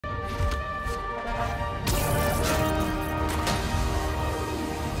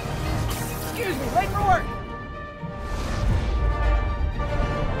Excuse me, late for work.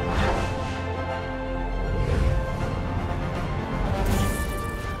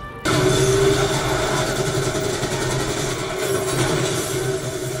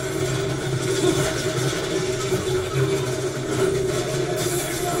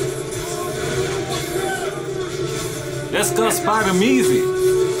 Let's go Spider Measy.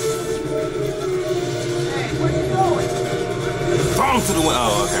 Hey, where you going? Throw him to the window.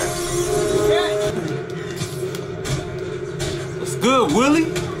 Oh, okay. What's good, Willie?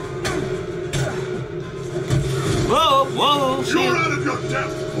 Whoa, whoa, shit. You're out of your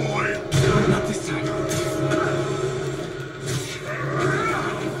depth, boy. Not this time.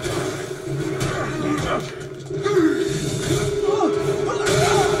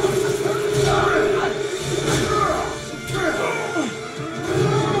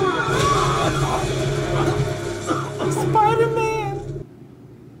 Spider-Man!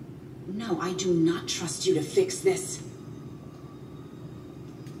 No, I do not trust you to fix this.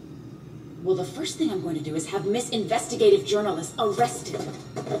 Well, the first thing I'm going to do is have Miss Investigative Journalist arrested.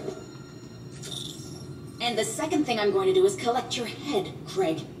 And the second thing I'm going to do is collect your head,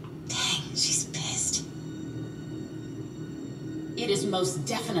 Craig. Dang, she's pissed. It is most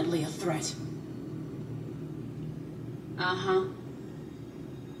definitely a threat. Uh-huh.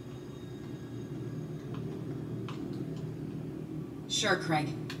 Sure, Craig.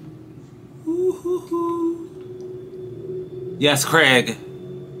 Yes, Craig.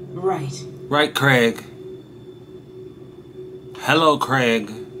 Right. Right, Craig. Hello, Craig.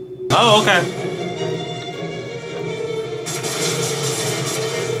 Oh, okay.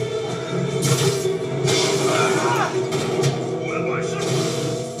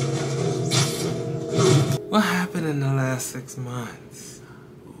 What happened in the last 6 months?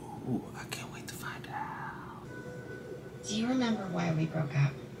 Ooh, I can't wait to find out. Do you remember why we broke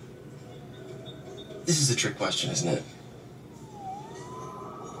up? This is a trick question, isn't it?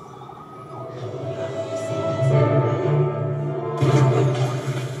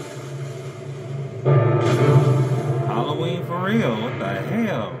 Halloween for real? What the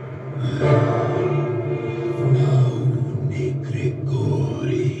hell?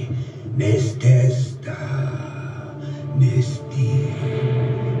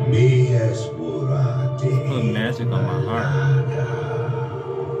 Put magic on my heart.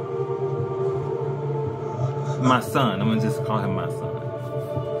 My son. I'm gonna just call him my son.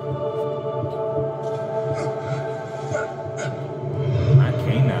 My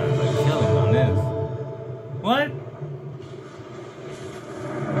canines are killing on this. What?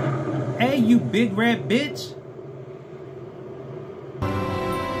 Hey, you big red bitch!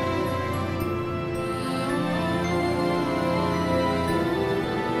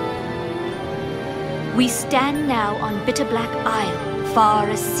 We stand now on Bitter Black Isle, far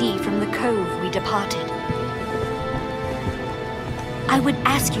as sea from the cove we departed. I would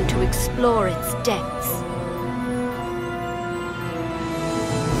ask you to explore its depths.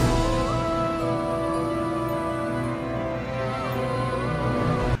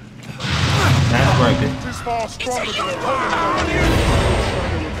 That's right, bitch. This is far stronger than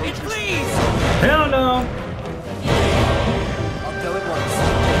It please! Hell no! I'll go at once.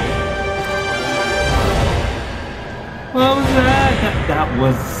 What was that? That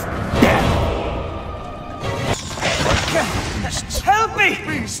was death. Help me!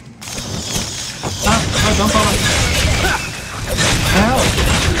 Don't follow. Help!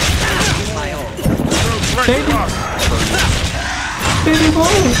 Baby! Baby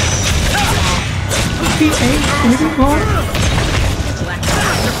boy! He ate baby boy! Black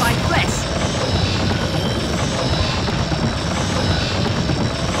sacrifice flesh!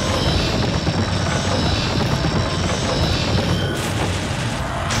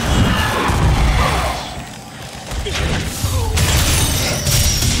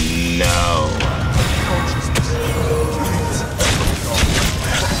 No.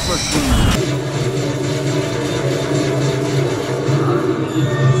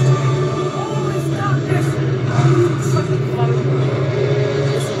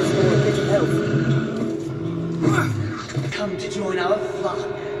 Come to join our flock,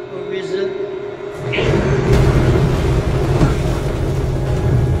 Arisen.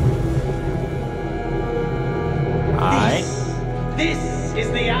 Alright. This is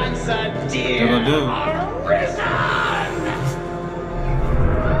the answer, dear. What you gonna Arisen!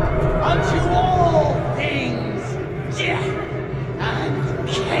 Unto all things, death and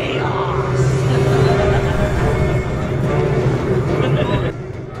chaos.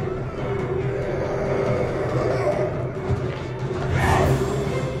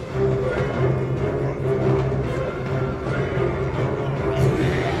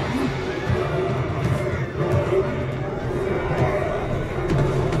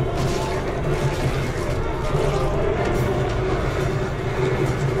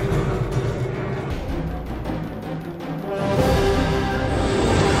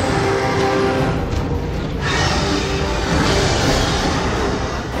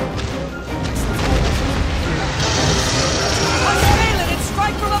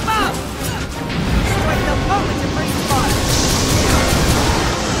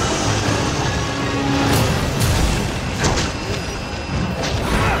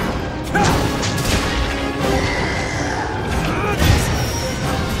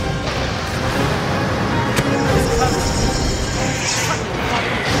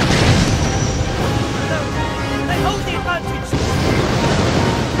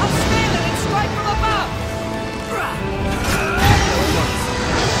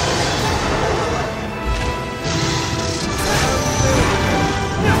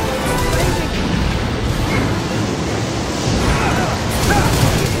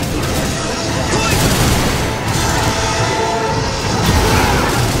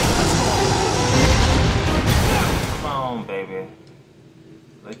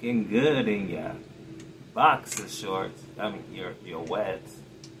 looking good in your boxer shorts. I mean, your wets.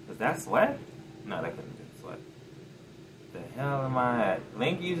 Was that sweat? No, that couldn't have been sweat. The hell am I at?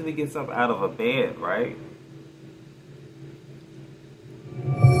 Link usually gets up out of a bed, right?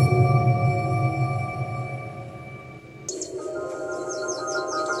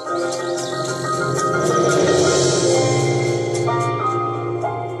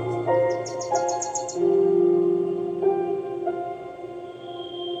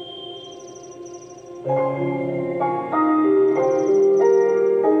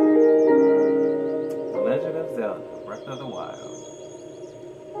 Legend of Zelda Breath of the Wild.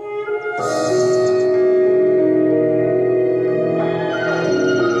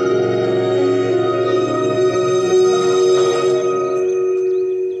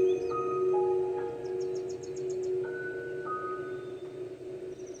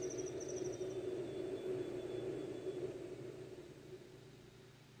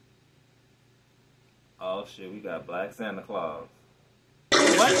 Oh shit, we got Black Santa Claus.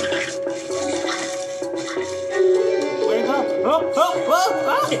 What? Where'd he go? Oh, oh, oh,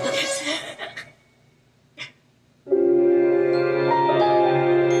 oh!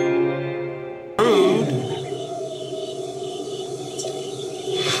 Rude.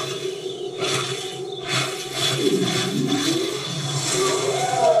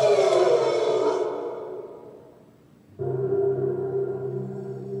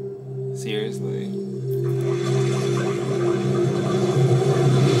 Seriously?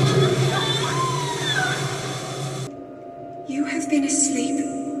 You have been asleep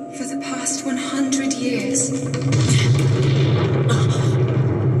for the past 100 years. The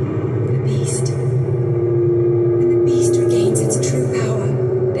beast. When the beast regains its true power,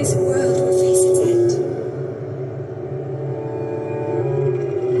 this world will face its end.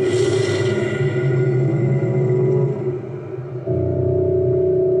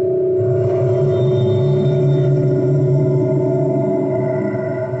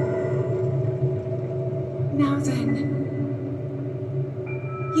 Now then,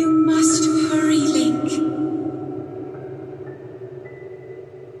 you must hurry, Link.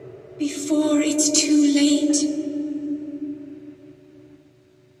 Before it's too late.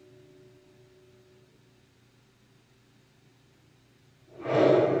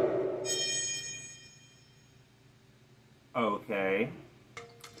 Okay.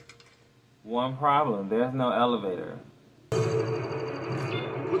 One problem, there's no elevator.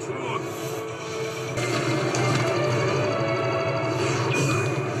 What's wrong?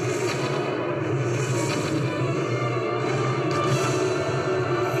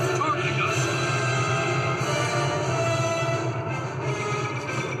 Targeting us.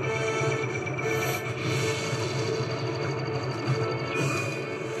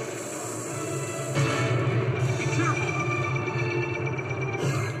 Be careful.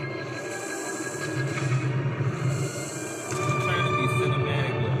 I'm trying to be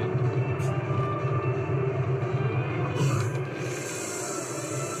cinematic with it.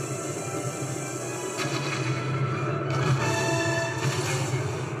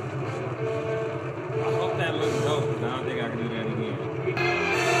 I hope that looks dope, because I don't think I can do that again.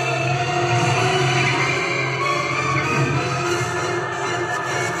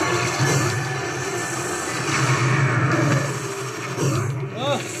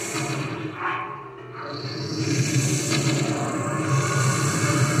 Ugh.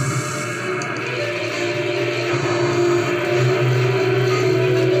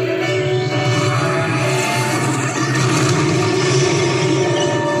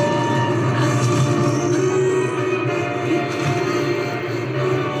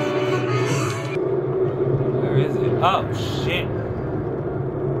 Where is it? Oh, shit.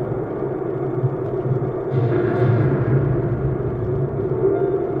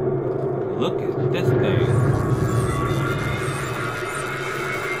 Look at this thing.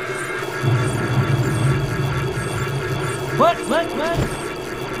 What?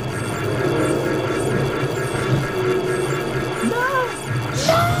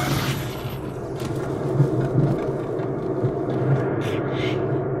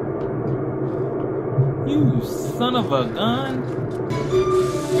 You son of a gun.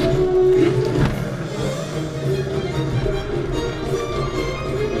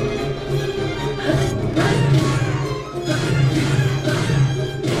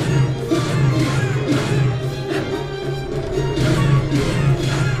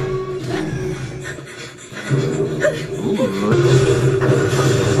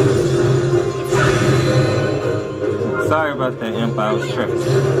 Sorry about that, Imp. I was tripping.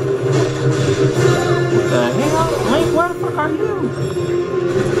 What the hell? Link, where the fuck are you?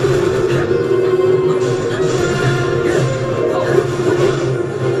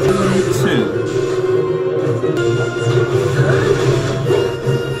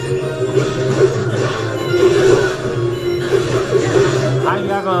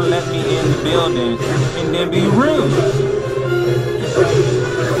 not gonna let me in the building and then be rude.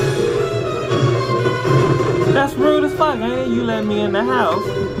 That's rude as fuck, ain't it? You let me in the house,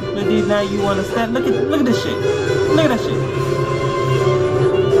 but then now you wanna step. Look at this shit. Look at that shit.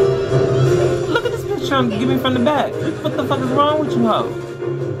 Look at this bitch trying to get me from the back. What the fuck is wrong with you, ho?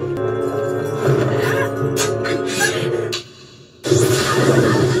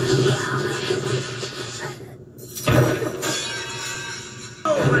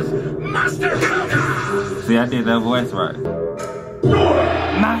 See, I did that voice right.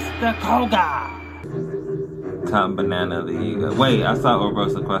 Master Koga! Top banana of the ego. Wait, I saw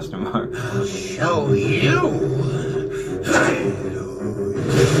Urbosa question mark. I'll show you.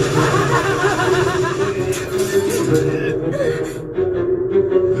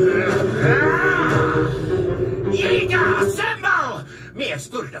 Yiga, assemble! Me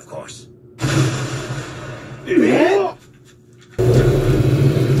excluded, of course.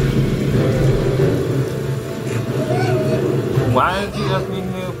 Why is he up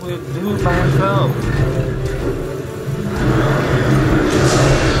in here with dude by himself?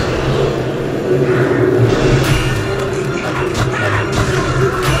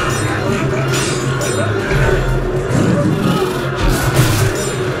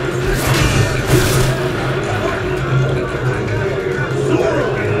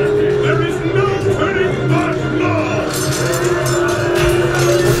 There is no turning back now!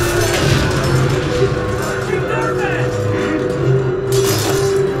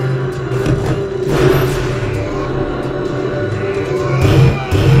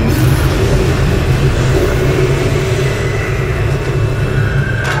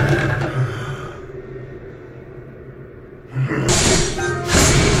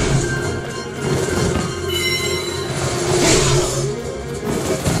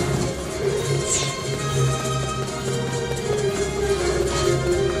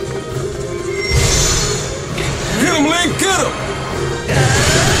 Get him, Link! Get him!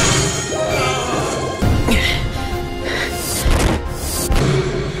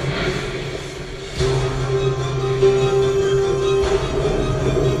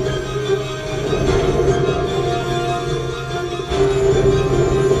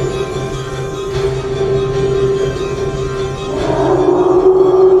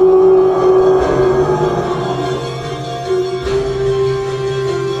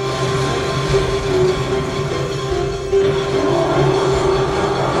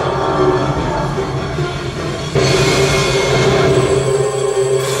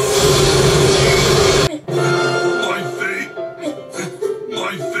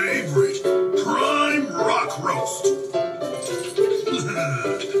 My favorite, prime rock roast.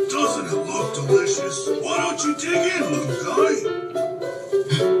 Doesn't it look delicious? Why don't you dig in, little guy?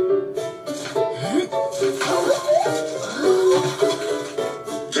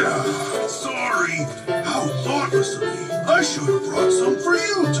 Sorry, how thoughtless of me. I should have brought some for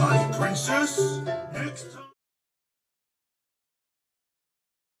you, tiny princess. Next time.